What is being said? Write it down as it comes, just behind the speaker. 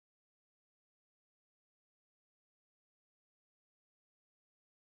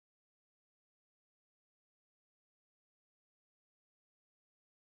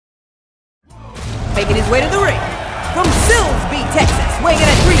making his way to the ring. From Silsbee, Texas, weighing in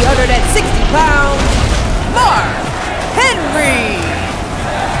at 360 pounds, Mark Henry.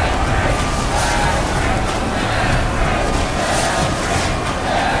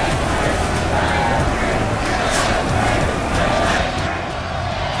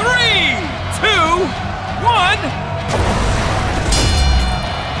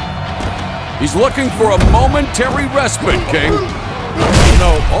 He's looking for a momentary respite, King.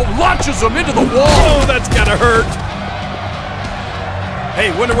 No. Oh, launches him into the wall. Oh, that's gotta hurt.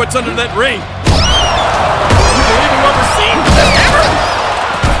 Hey, wonder what's under that ring. You believe in what we're seeing? Ever?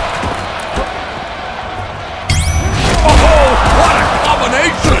 Oh, what a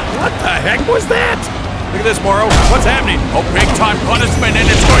combination! What the heck was that? Look at this, Morrow. What's happening? Oh, big-time punishment, and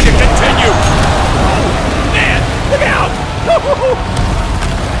it's going to continue. Oh, man, look out!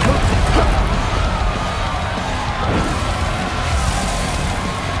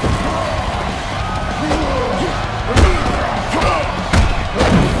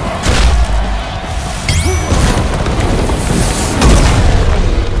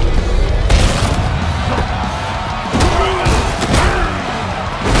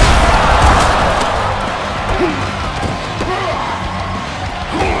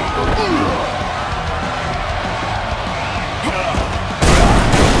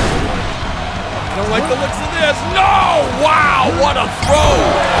 Like the looks of this. No! Wow, what a throw!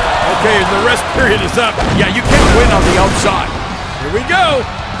 Okay, and the rest period is up. Yeah, you can't win on the outside. Here we go.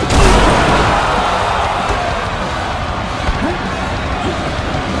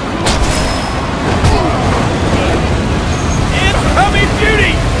 Incoming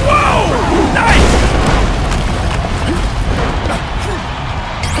beauty! Whoa! Nice!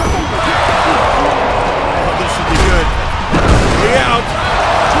 Oh, this should be good. Way out.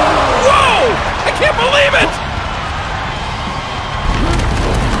 I can't believe it!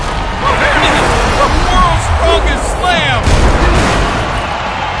 The world's strongest slam!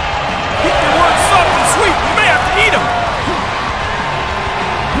 Keep your words soft and sweet. You may have to eat them.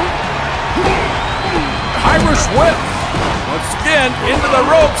 Irish whip. Once again, into the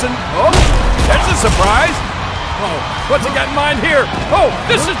ropes and... Oh, there's a surprise. Oh, what's he got in mind here? Oh,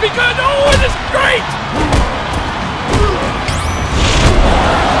 this has begun. Oh, it is great!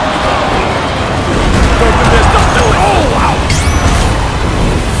 Don't do it! Oh, wow!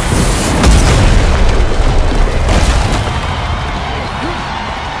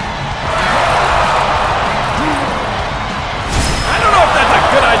 I don't know if that's a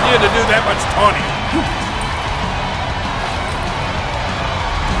good idea to do that much taunting.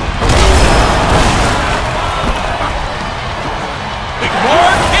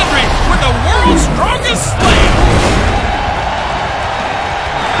 Mark Henry with the world's strongest slam!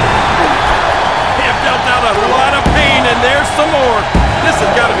 He have dealt out a lot of pain, and there's some more.